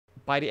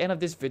by the end of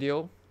this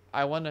video,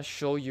 I want to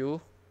show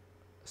you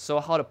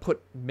how to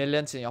put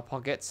millions in your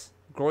pockets,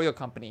 grow your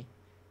company,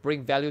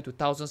 bring value to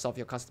thousands of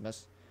your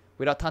customers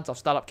without tons of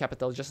startup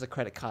capital, just a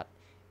credit card,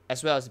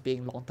 as well as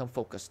being long-term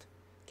focused.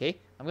 Okay,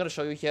 I'm going to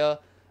show you here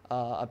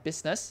a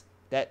business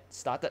that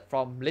started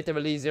from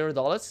literally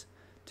 $0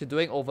 to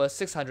doing over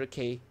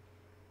 600k.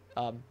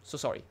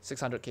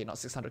 600k, not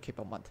 600k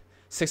per month.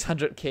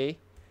 600k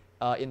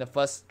in the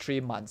first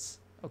 3 months.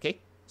 Okay,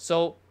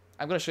 so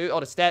I'm going to show you all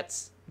the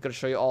stats. I'm going to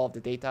show you all of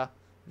the data.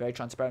 Very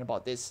transparent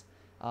about this.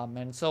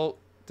 And so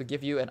to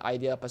give you an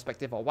idea,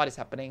 perspective of what is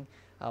happening,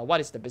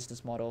 what is the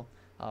business model,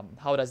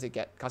 how does it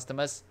get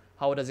customers,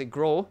 how does it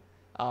grow,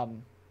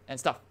 and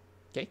stuff.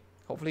 Okay,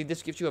 hopefully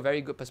this gives you a very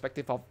good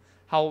perspective of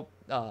how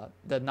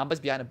the numbers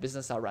behind a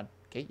business are run.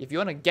 Okay, if you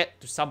want to get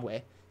to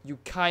somewhere, you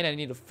kind of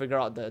need to figure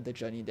out the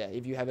journey there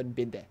if you haven't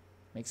been there.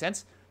 Make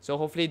sense? So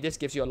hopefully this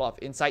gives you a lot of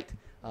insight.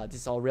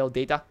 This is all real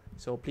data,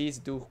 so please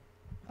do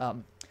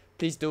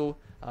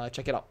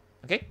check it out.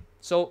 Okay,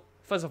 so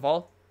first of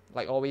all,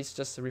 like always,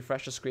 just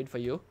refresh the screen for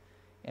you,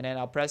 and then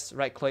I'll press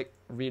right click,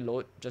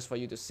 reload, just for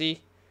you to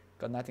see.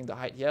 Got nothing to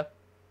hide here.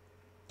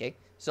 Okay,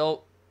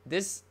 so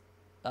this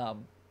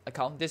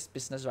account, this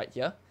business right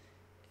here,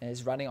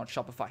 is running on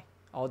Shopify,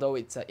 although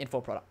it's an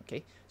info product.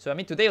 Okay, so I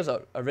mean today was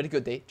a really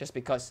good day, just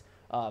because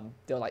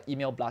there were like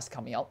email blasts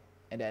coming out,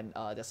 and then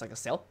there's like a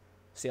sale,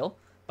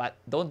 but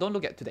don't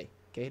look at today.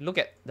 Okay, look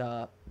at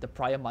the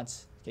prior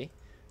months. Okay,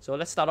 so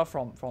let's start off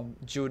from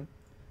June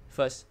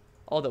 1st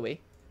all the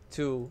way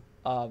to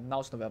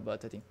now it's November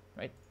 13th,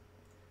 right?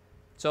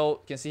 So you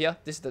can see here,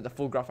 this is the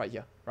full graph right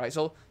here, right?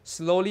 So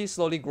slowly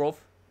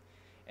growth,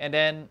 and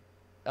then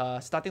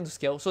starting to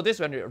scale. So this is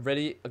when we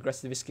really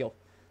aggressively scale.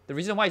 The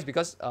reason why is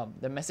because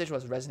the message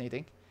was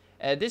resonating.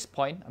 At this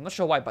point, I'm not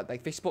sure why, but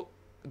like Facebook,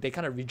 they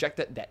kind of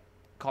rejected that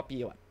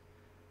copy one,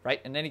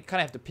 right? And then you kind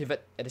of have to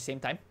pivot at the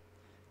same time.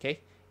 Okay,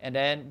 and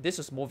then this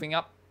was moving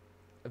up,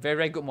 a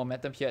very good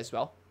momentum here as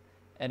well,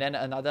 and then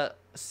another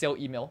sale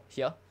email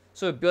here.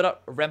 So we build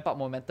up, ramp up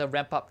momentum,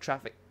 ramp up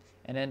traffic,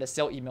 and then the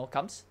sale email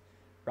comes,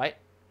 right?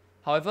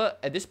 However,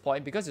 at this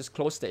point, because it's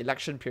close to the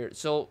election period,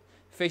 so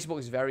Facebook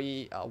is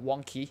very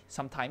wonky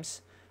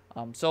sometimes.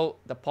 So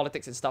the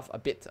politics and stuff a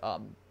bit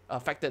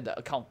affected the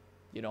account,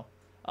 you know.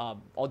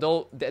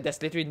 Although there's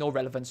literally no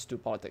relevance to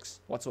politics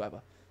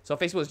whatsoever. So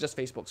Facebook is just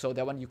Facebook, so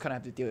that one you kind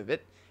of have to deal with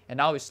it. And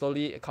now it's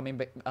slowly coming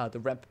back, the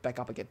ramp back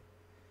up again.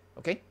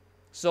 Okay,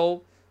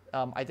 so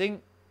I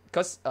think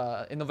because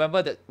in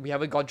November that we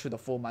haven't gone through the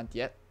full month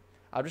yet,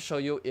 I'll just show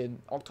you in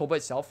October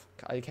itself.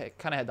 I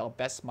kind of had our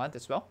best month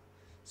as well,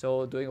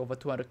 so doing over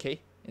 200k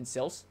in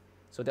sales.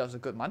 So that was a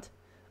good month.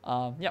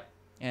 Yeah,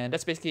 and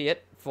that's basically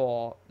it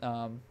for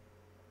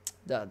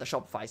the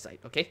Shopify side.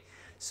 Okay,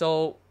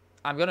 so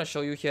I'm gonna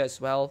show you here as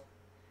well.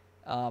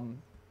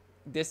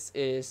 This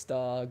is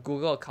the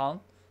Google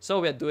account. So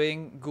we're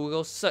doing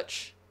Google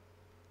search.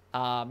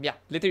 Yeah,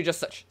 literally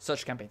just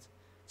search campaigns.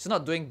 It's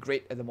not doing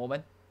great at the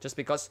moment, just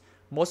because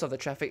most of the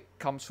traffic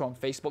comes from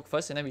Facebook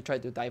first, and then we try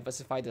to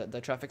diversify the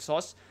traffic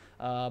source.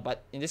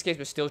 But in this case,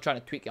 we're still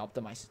trying to tweak and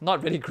optimize.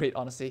 Not really great,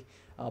 honestly.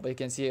 But you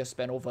can see I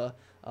spent over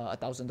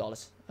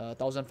 $1,000,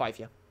 $1,500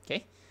 here.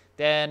 Okay.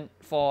 Then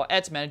for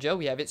Ads Manager,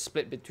 we have it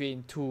split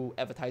between 2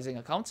 advertising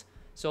accounts.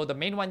 So the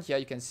main one here,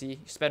 you can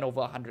see spent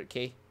over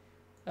 100k,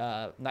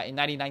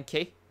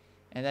 99k,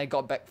 and then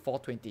got back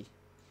 420.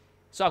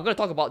 So I'm going to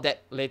talk about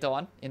that later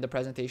on in the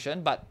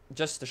presentation, but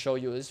just to show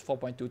you, is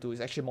 4.22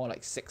 is actually more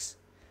like 6.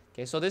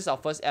 Okay, so this is our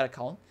first ad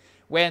account.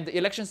 When the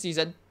election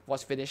season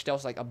was finished, there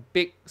was like a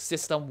big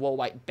system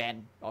worldwide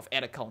ban of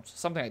ad accounts,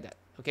 something like that.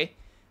 Okay,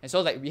 and so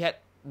like we had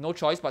no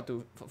choice but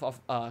to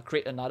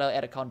create another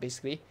ad account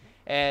basically,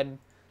 and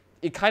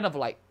it kind of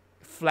like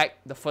flagged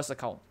the first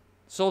account.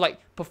 So like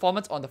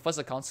performance on the first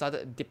account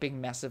started dipping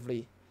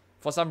massively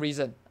for some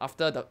reason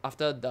after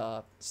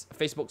the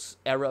Facebook's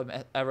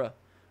error,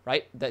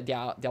 right? That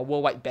their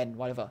worldwide ban,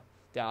 whatever,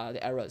 the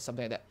error,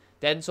 something like that.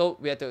 Then so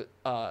we had to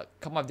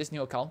come up with this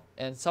new account,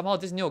 and somehow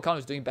this new account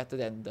is doing better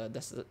than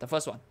the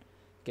first one.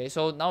 Okay,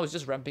 so now it's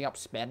just ramping up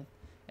spend,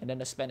 and then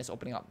the spend is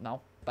opening up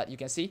now. But you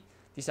can see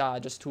these are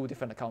just 2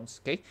 different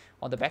accounts. Okay,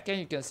 on the back end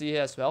you can see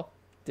here as well.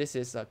 This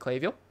is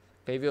Klaviyo.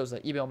 Klaviyo is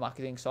an email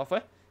marketing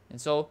software, and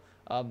so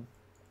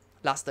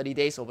last 30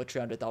 days over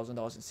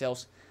 $300,000 in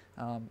sales,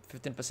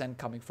 15%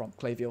 coming from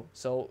Klaviyo.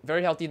 So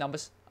very healthy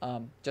numbers.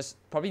 Just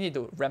probably need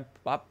to ramp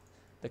up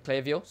the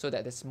Klaviyo so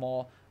that there's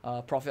more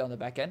profit on the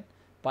back end.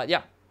 But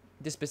yeah,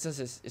 this business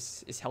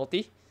is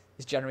healthy.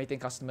 It's generating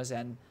customers,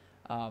 and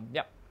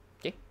yeah.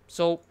 Okay,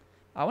 so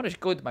I want to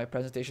go to my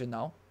presentation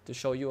now to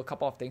show you a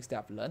couple of things that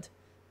I've learned.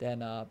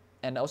 Then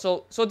and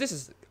also, so this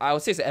is, I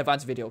would say it's an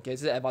advanced video. Okay,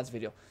 this is an advanced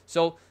video.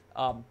 So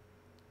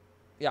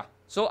yeah,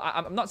 so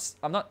I'm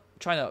not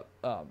trying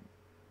to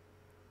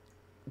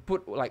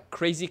put like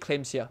crazy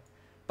claims here,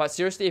 but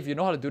seriously, if you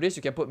know how to do this,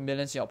 you can put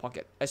millions in your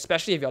pocket,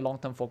 especially if you're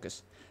long-term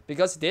focused,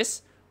 because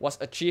this was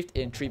achieved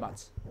in 3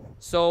 months.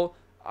 So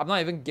I'm not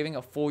even giving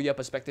a full year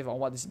perspective on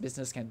what this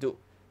business can do.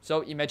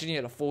 So imagine you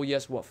had a full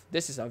year's worth.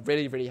 This is a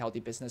really healthy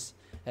business,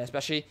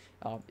 especially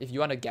if you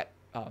want to get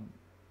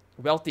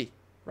wealthy,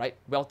 right?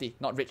 Wealthy,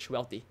 not rich,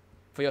 wealthy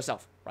for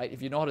yourself, right?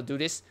 If you know how to do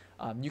this,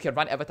 you can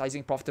run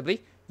advertising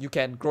profitably. You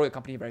can grow your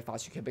company very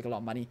fast. You can make a lot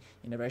of money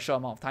in a very short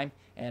amount of time.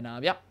 And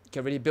yeah, you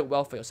can really build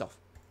wealth for yourself.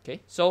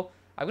 Okay, so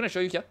I'm going to show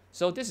you here.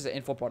 So this is an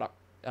info product.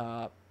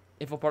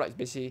 Info product is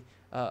basically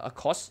a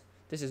course.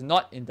 This is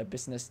not in the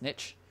business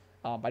niche.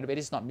 By the way,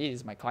 this is not me,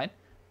 this is my client,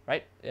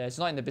 right? It's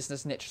not in the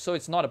business niche. So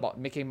it's not about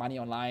making money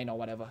online or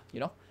whatever, you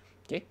know?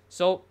 Okay,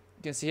 so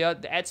you can see here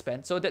the ad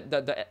spend. So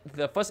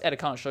the first ad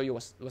account I'll show you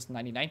was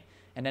 99,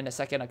 and then the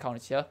second account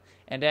is here,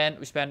 and then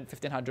we spent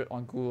 1,500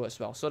 on Google as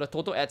well. So the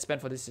total ad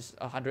spend for this is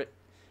 100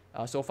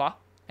 so far,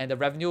 and the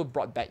revenue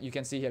brought back, you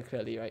can see here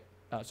clearly, right?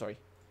 Sorry,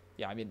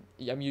 yeah, I mean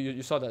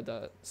you saw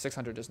the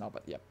 600 just now,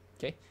 but yeah,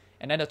 okay,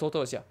 and then the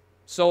total is here.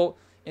 So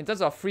in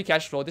terms of free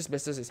cash flow, this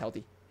business is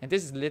healthy, and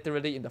this is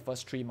literally in the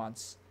first 3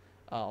 months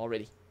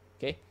already,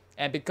 okay.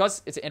 And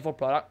because it's an info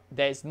product,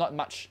 there is not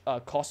much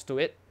cost to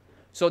it.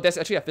 So there's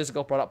actually a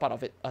physical product part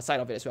of it, a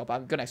side of it as well, but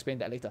I'm gonna explain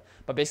that later.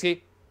 But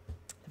basically,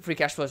 free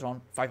cash flow is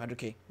around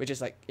 500k, which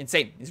is like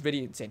insane. It's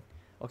really insane.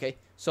 Okay,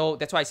 so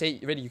that's why I say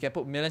really you can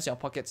put millions in your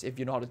pockets if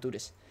you know how to do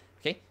this.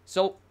 Okay,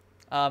 so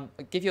I'll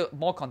give you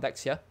more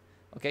context here.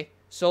 Okay,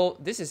 so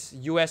this is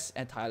US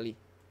entirely.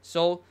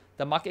 So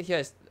the market here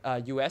is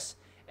US,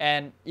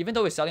 and even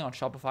though we're selling on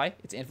Shopify,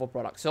 it's an info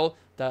product. So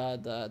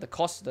the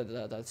cost,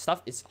 the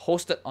stuff is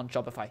hosted on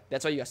Shopify.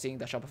 That's why you are seeing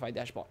the Shopify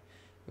dashboard.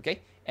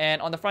 Okay,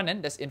 and on the front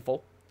end there's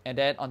info, and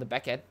then on the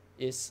back end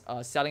is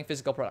selling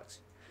physical products.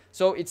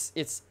 So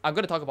it's I'm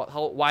going to talk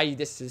about why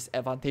this is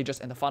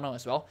advantageous in the funnel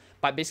as well.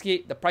 But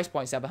basically the price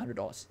point is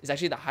 $700. It's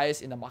actually the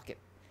highest in the market.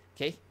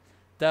 Okay,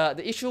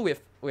 the issue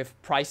with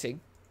pricing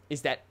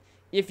is that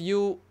if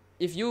you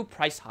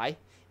price high,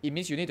 it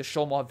means you need to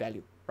show more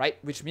value, right?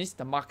 Which means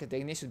the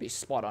marketing needs to be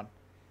spot on.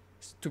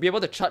 To be able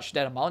to charge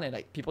that amount and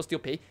like people still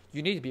pay,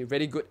 you need to be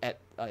really good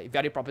at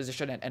value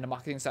proposition and the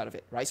marketing side of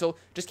it, right? So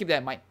just keep that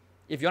in mind.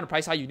 If you want to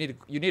price high, you need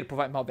to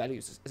provide more value.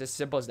 It's as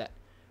simple as that,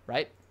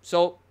 right?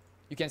 So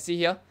you can see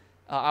here,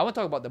 I want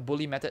to talk about the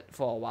bully method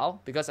for a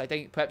while because I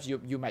think perhaps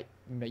you might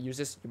use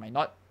this, you might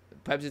not.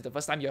 Perhaps it's the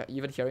first time you're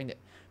even hearing it.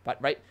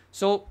 But right,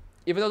 so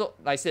even though,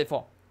 like I said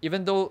before,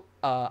 even though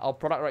our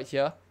product right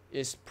here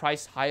is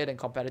priced higher than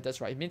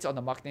competitors, right? It means on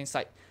the marketing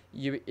side,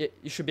 you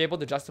should be able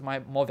to justify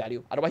more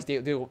value. Otherwise, they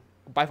will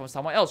buy from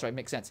someone else, right?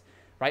 Makes sense,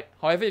 right?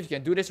 However, if you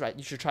can do this, right,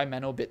 you should try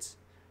manual bids.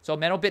 So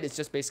manual bid is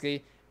just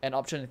basically an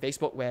option in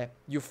Facebook where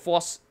you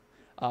force,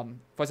 for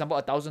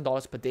example,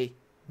 $1,000 per day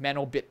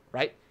manual bid,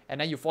 right? And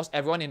then you force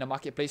everyone in the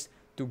marketplace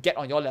to get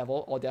on your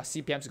level, or their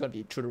CPM is going to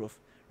be through the roof,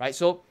 right?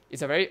 So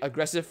it's a very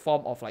aggressive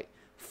form of like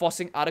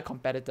forcing other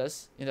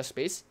competitors in the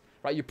space,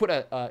 right? You put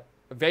a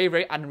very,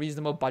 very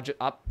unreasonable budget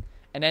up,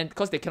 and then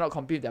because they cannot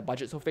compete with their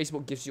budget, so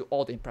Facebook gives you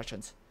all the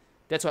impressions.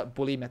 That's what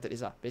bully method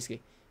is,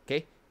 basically,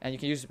 okay? And you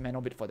can use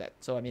manual bid for that.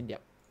 So I mean, yeah,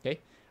 okay.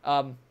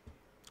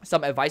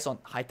 Some advice on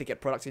high ticket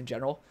products in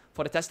general.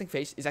 For the testing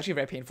phase, it's actually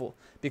very painful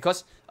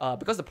because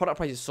the product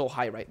price is so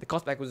high, right? The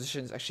cost of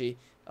acquisition is actually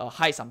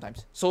high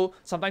sometimes. So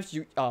sometimes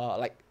you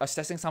like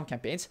assessing some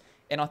campaigns,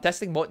 and on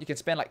testing mode, you can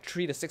spend like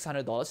 $300 to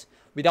 $600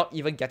 without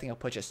even getting a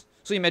purchase.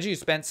 So imagine you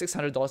spend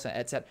 $600 on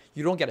ad set,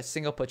 you don't get a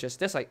single purchase.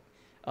 That's like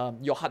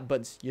your heart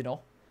burns, you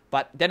know.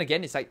 But then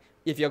again, it's like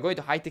if you're going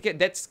to high ticket,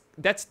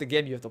 that's the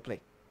game you have to play,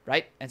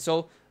 right? And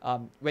so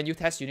when you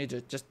test, you need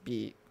to just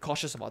be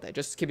cautious about that.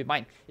 Just keep in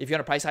mind, if you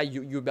want to price high,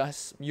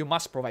 you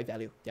must provide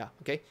value. Yeah,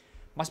 okay.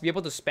 Must be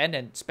able to spend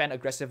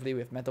aggressively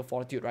with mental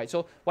fortitude, right?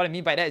 So what I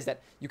mean by that is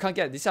that you can't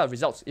get these are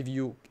results if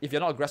you're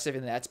not aggressive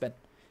in the ad spend.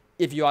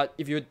 If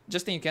you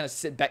just think you can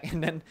sit back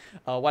and then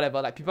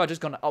whatever, like people are just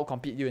gonna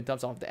outcompete you in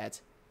terms of the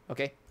ads.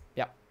 Okay,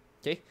 yeah,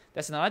 okay.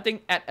 That's another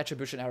thing, ad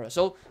attribution error.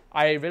 So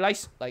I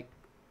realized like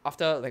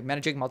after like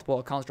managing multiple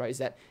accounts, right, is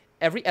that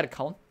every ad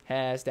account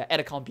has their ad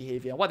account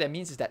behavior. What that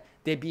means is that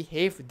they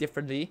behave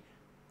differently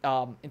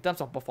in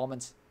terms of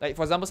performance. Like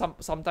for example,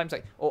 sometimes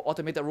like, oh,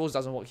 automated rules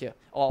doesn't work here,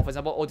 or for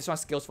example, oh, this one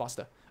scales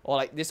faster, or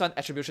like this one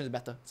attribution is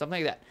better,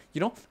 something like that.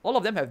 You know, all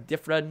of them have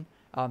different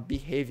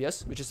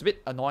behaviors, which is a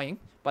bit annoying.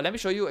 But let me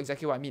show you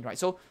exactly what I mean, right?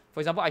 So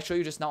for example, I show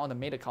you just now on the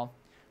main account,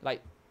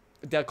 like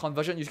the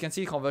conversion, you can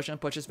see conversion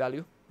purchase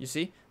value, you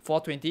see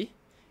 420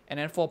 and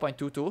then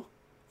 4.22,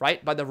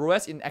 right? But the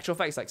ROAS in actual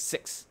fact is like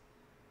 6,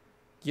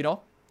 you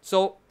know.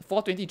 So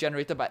 420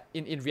 generated, but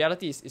in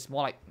reality is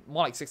more like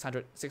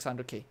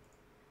 600k.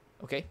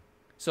 Okay,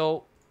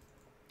 so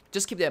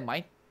just keep that in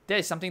mind. That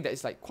is something that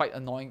is like quite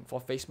annoying for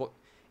Facebook,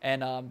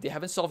 and they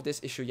haven't solved this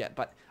issue yet,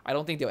 but I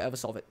don't think they'll ever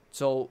solve it.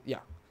 So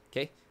yeah,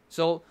 okay.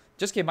 So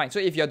just keep in mind. So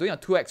if you're doing a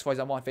 2x, for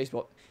example, on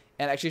Facebook,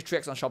 and actually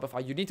 3x on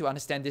Shopify, you need to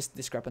understand this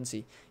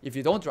discrepancy. If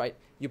you don't, right,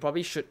 you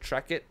probably should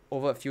track it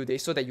over a few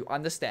days so that you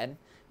understand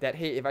that,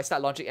 hey, if I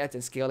start launching ads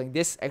and scaling,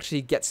 this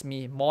actually gets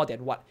me more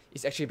than what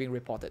is actually being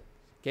reported.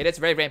 Okay, that's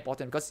very, very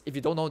important, because if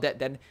you don't know that,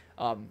 then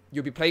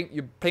you're playing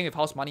with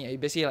house money, and you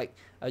basically like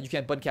you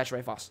can burn cash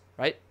very fast,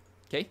 right?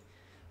 Okay,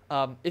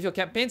 if your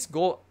campaigns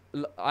go,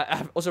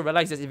 I've also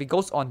realized that if it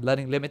goes on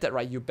learning limited,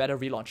 right, you better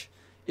relaunch.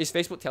 Is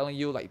Facebook telling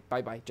you like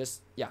bye bye?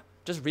 Just yeah,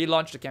 Just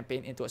relaunch the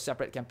campaign into a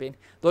separate campaign.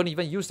 Don't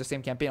even use the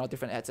same campaign or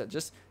different ad set.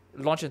 Just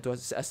launch into a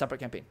separate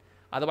campaign.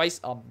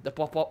 Otherwise, the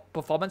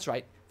performance,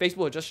 right? Facebook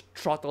will just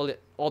throttle it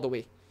all the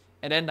way,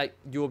 and then like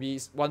you'll be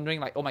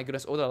wondering like, oh my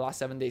goodness, over the last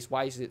 7 days,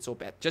 why is it so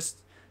bad?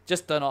 Just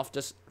turn off,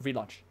 just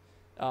relaunch.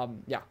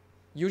 Yeah.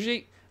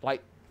 Usually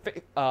like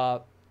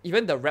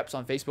even the reps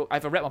on Facebook, I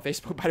have a rep on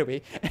Facebook by the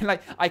way, and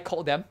like I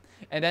called them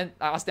and then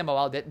I asked them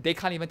about that. They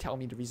can't even tell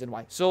me the reason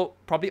why. So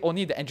probably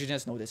only the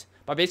engineers know this.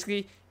 But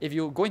basically, if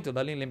you go into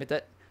Learning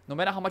Limited, no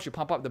matter how much you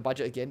pump up the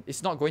budget again,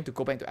 it's not going to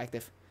go back into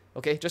active.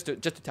 Okay, just to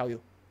tell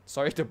you.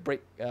 Sorry to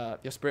break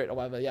your spirit or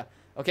whatever. Yeah.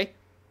 Okay.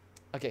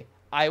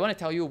 I want to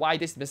tell you why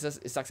this business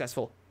is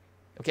successful.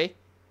 Okay,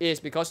 it is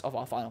because of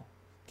our funnel.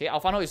 Okay, our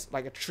funnel is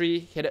like a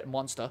 3-headed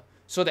monster,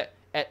 so that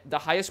at the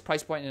highest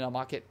price point in our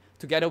market,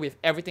 together with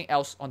everything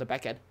else on the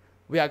back end,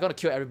 we are going to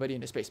kill everybody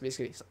in the space,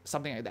 basically,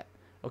 something like that.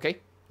 Okay,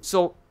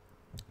 so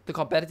the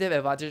competitive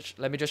advantage,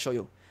 let me just show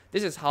you.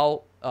 This is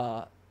how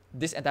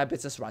this entire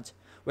business runs.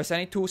 We're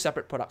selling 2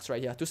 separate products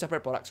right here, 2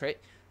 separate products, right?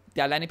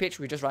 Their landing page,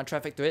 we just run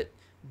traffic to it,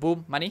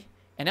 boom, money.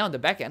 And then on the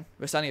back end,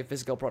 we're selling a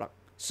physical product.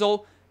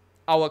 So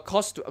our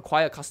cost to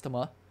acquire a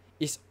customer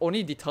is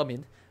only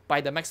determined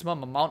by the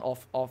maximum amount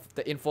of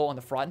the info on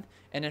the front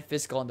and then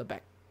physical on the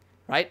back,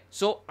 right?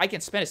 So I can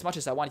spend as much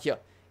as I want here,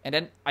 and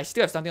then I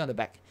still have something on the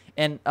back.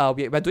 And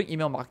we're doing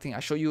email marketing.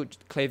 I showed you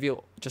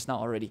Klaviyo just now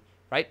already,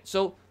 right?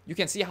 So you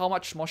can see how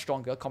much more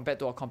stronger compared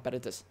to our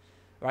competitors,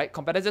 right?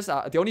 Competitors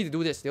they only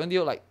do this. They only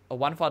do like a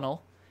 1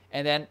 funnel,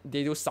 and then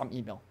they do some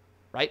email,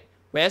 right?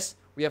 Whereas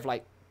we have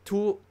like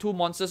two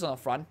monsters on the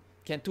front,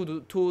 can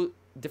do 2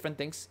 different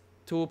things,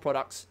 2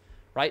 products,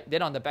 right?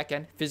 Then on the back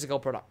end, physical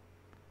product,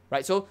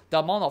 right? So the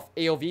amount of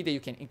AOV that you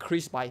can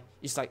increase by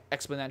is like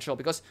exponential,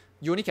 because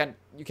you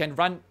can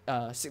run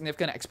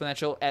significant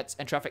exponential ads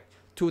and traffic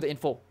to the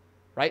info,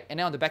 right? And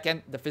then on the back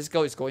end, the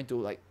physical is going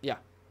to like, yeah,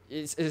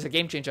 it's a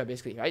game changer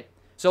basically, right?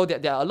 So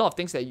there are a lot of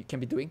things that you can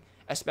be doing,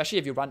 especially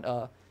if you run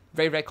a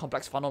very, very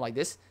complex funnel like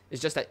this.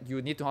 It's just that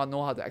you need to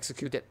know how to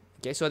execute it.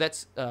 Okay, so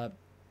that's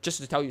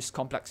just to tell you it's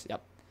complex.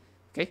 Yep.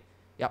 Okay.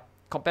 Yep.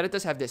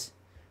 Competitors have this.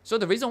 So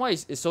the reason why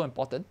it's so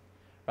important,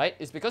 right,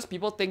 is because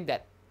people think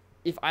that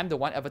if I'm the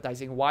one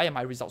advertising, why are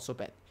my results so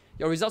bad?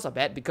 Your results are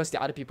bad because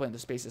there are other people in the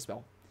space as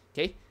well.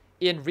 Okay.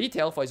 In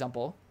retail, for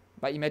example,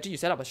 right, imagine you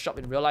set up a shop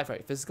in real life,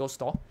 right, physical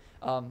store.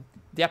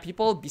 There are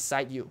people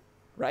beside you,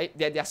 right?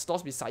 There are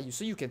stores beside you,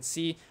 so you can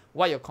see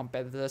what your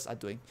competitors are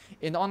doing.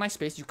 In the online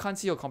space, you can't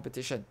see your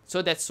competition,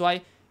 so that's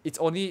why it's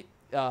only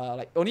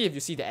only if you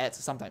see the ads.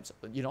 Sometimes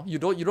you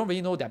don't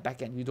really know their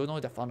backend. You don't know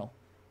their funnel.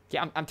 Okay,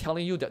 I'm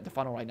telling you the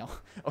funnel right now.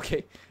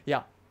 Okay,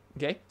 yeah,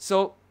 okay.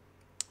 So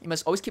you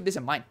must always keep this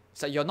in mind.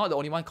 So you're not the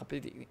only one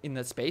competing in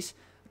the space.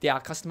 There are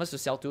customers to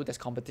sell to. There's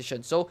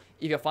competition. So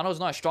if your funnel is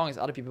not as strong as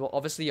other people,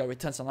 obviously your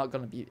returns are not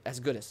going to be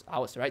as good as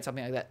ours, right?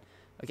 Something like that.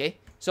 Okay.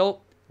 So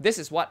this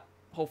is what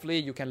hopefully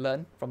you can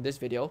learn from this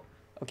video.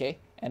 Okay,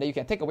 and then you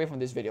can take away from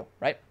this video,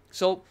 right?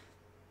 So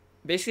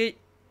basically,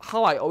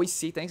 how I always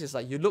see things is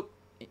like you look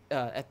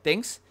at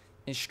things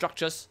in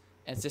structures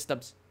and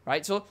systems,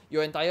 right? So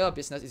your entire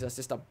business is a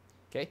system.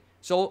 Okay.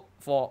 So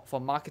for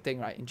marketing,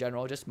 right, in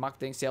general, just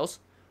marketing, sales,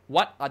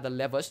 what are the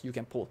levers you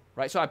can pull,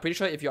 right? So I'm pretty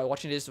sure if you are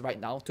watching this right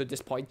now to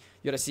this point,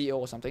 you're the CEO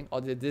or something,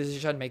 or the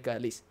decision maker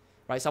at least,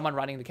 right? Someone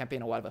running the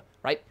campaign or whatever,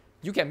 right?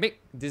 You can make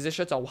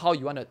decisions on how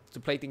you want to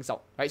play things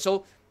out, right?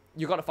 So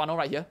you got a funnel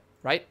right here,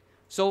 right?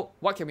 So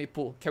what can we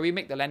pull? Can we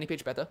make the landing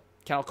page better?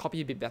 Can our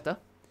copy be better?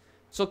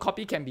 So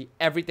copy can be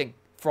everything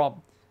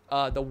from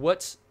the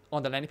words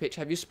on the landing page.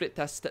 Have you split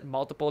tested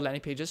multiple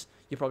landing pages?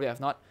 You probably have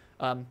not.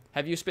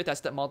 Have you split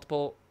tested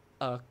multiple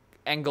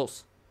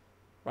angles,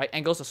 right?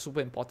 Angles are super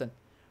important,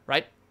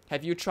 right?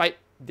 Have you tried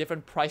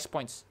different price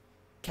points?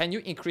 Can you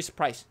increase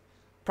price?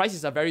 Price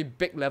is a very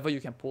big lever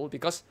you can pull,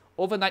 because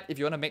overnight, if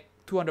you want to make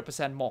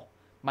 200% more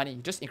money,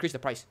 just increase the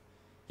price,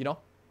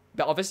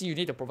 But obviously, you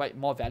need to provide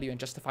more value and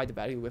justify the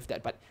value with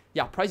that. But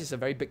yeah, price is a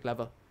very big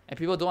lever, and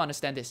people don't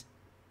understand this.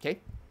 Okay,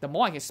 the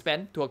more I can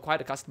spend to acquire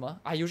the customer,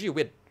 I usually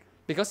win,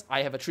 because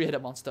I have a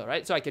 3-headed monster,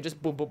 right? So I can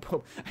just boom, boom,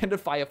 boom, and then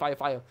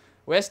fire.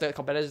 Whereas the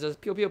competitors just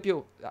pew, pew,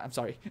 pew. I'm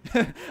sorry.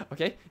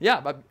 Okay,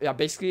 yeah, but yeah,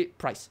 basically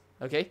price.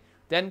 Okay,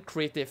 then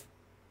creative.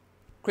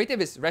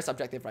 Creative is very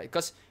subjective, right?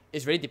 Because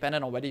it's really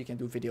dependent on whether you can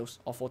do videos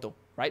or photo,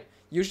 right?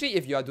 Usually,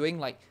 if you are doing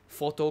like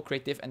photo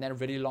creative and then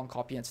really long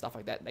copy and stuff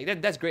like that,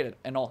 that's great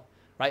and all,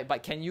 right?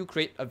 But can you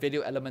create a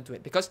video element to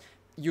it? Because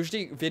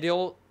usually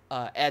video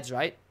ads,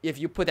 right? If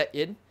you put that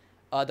in,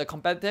 the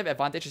competitive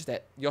advantage is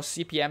that your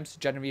CPMs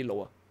generally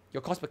lower,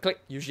 your cost per click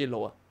usually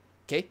lower,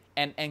 okay?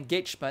 And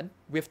engagement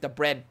with the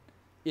brand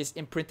is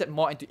imprinted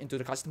more into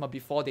the customer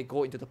before they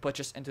go into the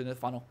purchase, into the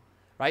funnel,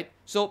 right?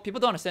 So people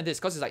don't understand this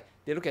because it's like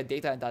they look at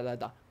data and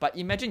da. But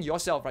imagine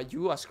yourself, right?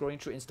 You are scrolling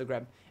through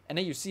Instagram and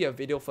then you see a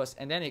video first,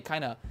 and then it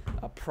kind of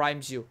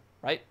primes you,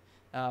 right?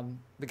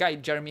 The guy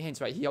Jeremy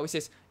Haynes, right? He always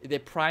says they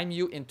prime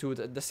you into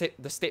the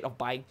state of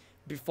buying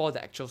before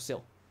the actual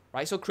sale,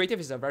 right? So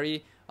creative is a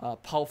very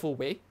powerful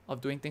way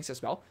of doing things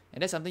as well,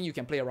 and that's something you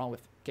can play around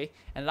with. Okay,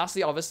 and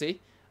lastly, obviously,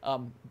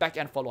 back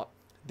end follow up.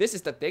 This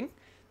is the thing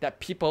that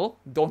people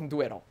don't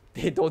do at all.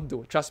 They don't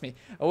do. Trust me.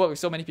 I work with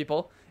so many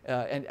people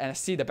and I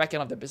see the back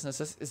end of the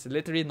businesses is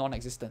literally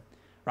non-existent,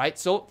 right?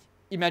 So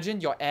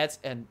imagine your ads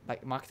and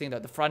like marketing,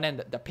 the front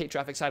end, the paid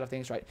traffic side of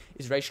things, right,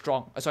 is very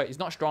strong. Sorry, it's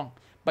not strong,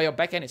 but your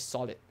back end is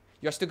solid.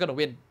 You're still going to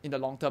win in the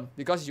long term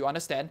because you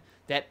understand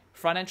that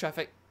front end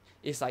traffic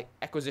is like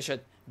acquisition,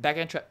 back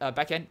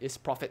end is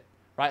profit,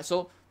 right?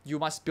 So you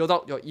must build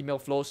out your email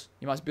flows.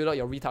 You must build out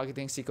your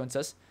retargeting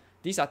sequences.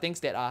 These are things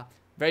that are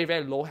very,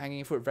 very low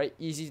hanging fruit, very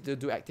easy to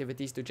do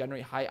activities to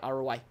generate high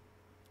ROI.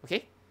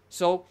 Okay,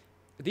 so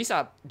these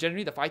are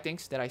generally the 5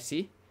 things that I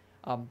see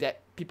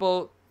that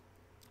people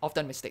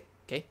often mistake.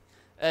 Okay,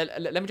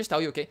 let me just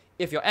tell you. Okay,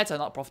 if your ads are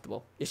not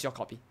profitable, it's your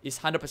copy. It's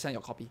 100%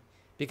 your copy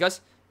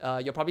because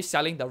you're probably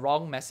selling the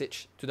wrong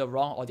message to the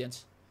wrong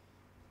audience.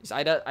 It's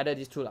either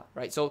these two lah,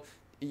 right? So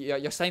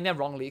you're selling them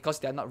wrongly because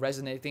they're not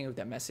resonating with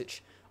their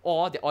message,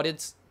 or the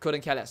audience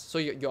couldn't care less. So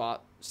you are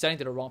selling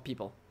to the wrong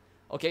people.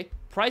 Okay,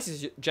 price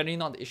is generally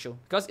not the issue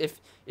because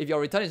if your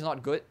return is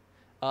not good,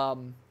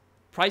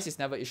 price is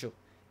never issue.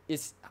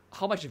 It's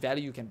how much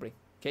value you can bring.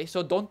 Okay,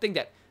 so don't think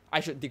that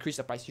I should decrease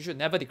the price. You should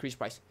never decrease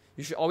price.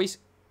 You should always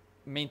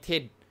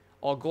maintain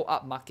or go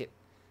up market.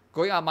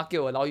 Going up market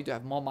will allow you to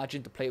have more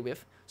margin to play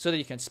with so that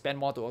you can spend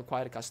more to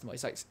acquire the customer.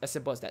 It's like as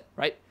simple as that,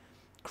 right?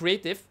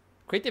 Creative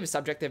is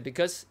subjective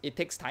because it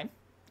takes time,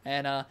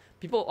 and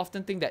people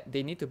often think that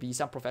they need to be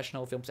some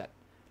professional film set.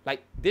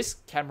 Like this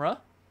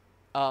camera,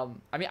 I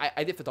mean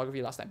I did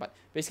photography last time, but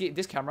basically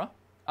this camera,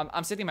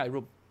 I'm sitting in my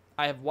room.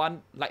 I have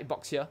one light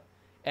box here,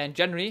 and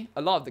generally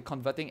a lot of the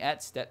converting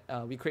ads that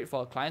we create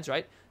for our clients,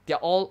 right? They're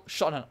all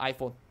shot on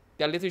iPhone.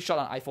 They're literally shot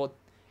on iPhone,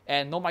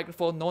 and no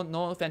microphone,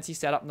 no fancy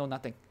setup, no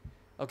nothing.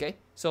 Okay,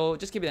 so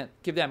just keep that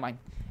in mind.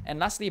 And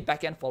lastly,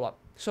 backend follow-up.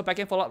 So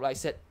backend follow-up, like I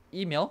said,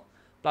 email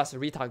plus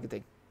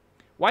retargeting.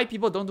 Why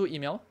people don't do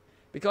email?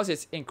 Because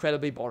it's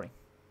incredibly boring.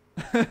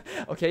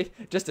 Okay,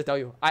 just to tell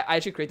you, I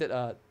actually created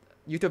a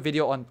YouTube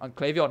video on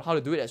Klaviyo on how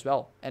to do it as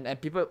well, and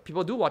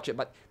people do watch it,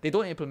 but they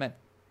don't implement,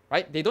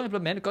 right? They don't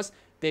implement because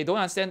they don't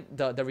understand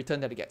the return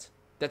that it gets.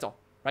 That's all,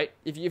 right?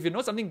 If you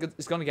know something good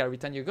is going to get a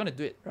return, you're going to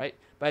do it, right?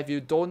 But if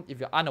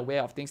you're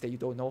unaware of things that you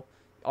don't know,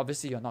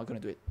 obviously you're not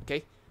going to do it.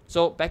 Okay,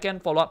 so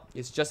backend follow-up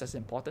is just as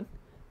important,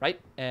 right?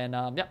 And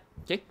yeah,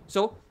 okay,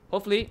 so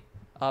hopefully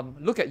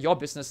look at your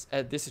business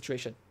at this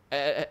situation,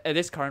 at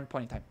this current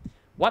point in time.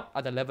 What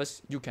are the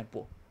levers you can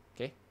pull?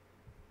 Okay,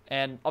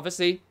 and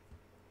obviously,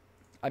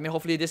 I mean,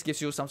 hopefully this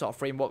gives you some sort of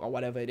framework or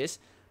whatever it is,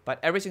 but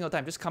every single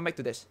time just come back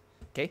to this.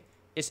 Okay,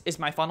 is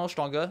my funnel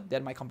stronger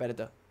than my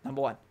competitor?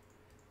 Number 1,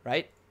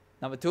 right?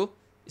 Number 2,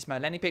 is my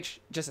landing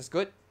page just as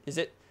good? Is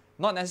it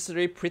not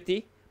necessarily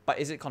pretty, but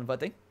is it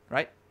converting,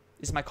 right?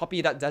 Is my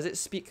copy, does it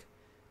speak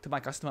to my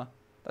customer?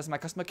 Does my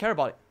customer care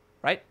about it,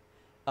 right?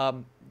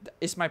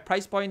 Is my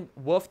price point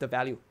worth the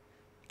value?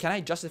 Can I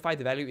justify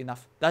the value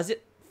enough? Does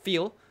it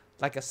feel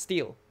like a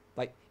steal?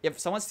 Like if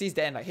someone sees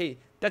that and like, hey,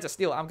 that's a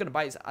steal, I'm gonna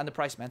buy it, it's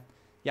underpriced, man.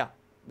 Yeah,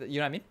 you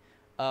know what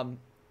I mean?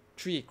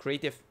 3,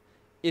 creative.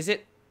 Is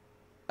it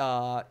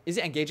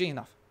engaging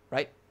enough,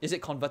 right? Is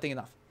it converting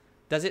enough?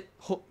 Does it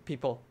hook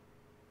people?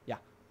 Yeah,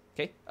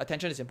 okay,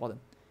 attention is important.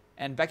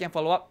 And backend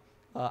follow-up,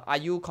 are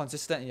you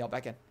consistent in your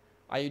backend?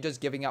 Are you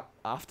just giving up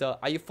after?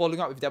 Are you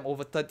following up with them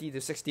over 30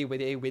 to 60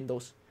 day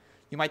windows?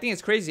 You might think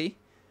it's crazy,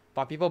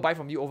 but people buy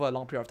from you over a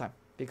long period of time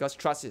because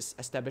trust is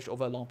established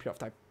over a long period of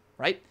time,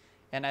 right?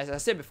 And as I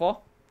said before,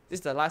 this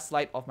is the last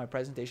slide of my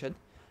presentation,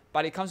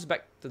 but it comes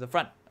back to the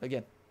front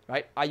again,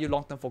 right? Are you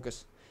long-term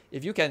focused?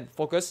 If you can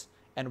focus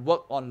and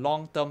work on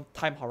long-term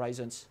time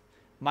horizons,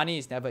 money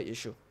is never an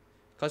issue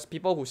because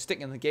people who stick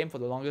in the game for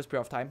the longest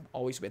period of time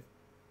always win,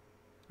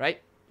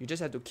 right? You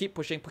just have to keep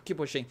pushing.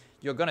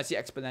 You're going to see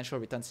exponential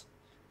returns.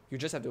 You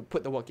just have to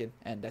put the work in,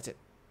 and that's it.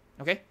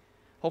 Okay?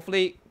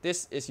 Hopefully,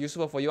 this is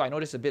useful for you. I know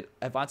this is a bit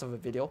advanced of a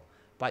video,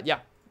 but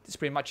yeah, that's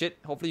pretty much it.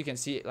 Hopefully, you can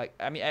see it. Like,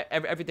 I mean,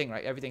 everything,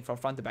 right? Everything from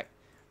front to back.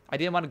 I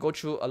didn't want to go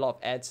through a lot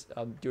of ads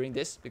during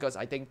this because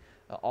I think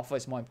offer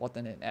is more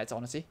important than ads,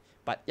 honestly.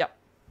 But yeah,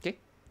 okay.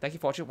 Thank you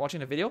for watching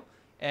the video,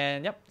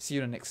 and yep, see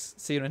you in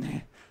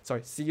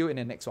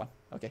the next one.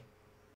 Okay.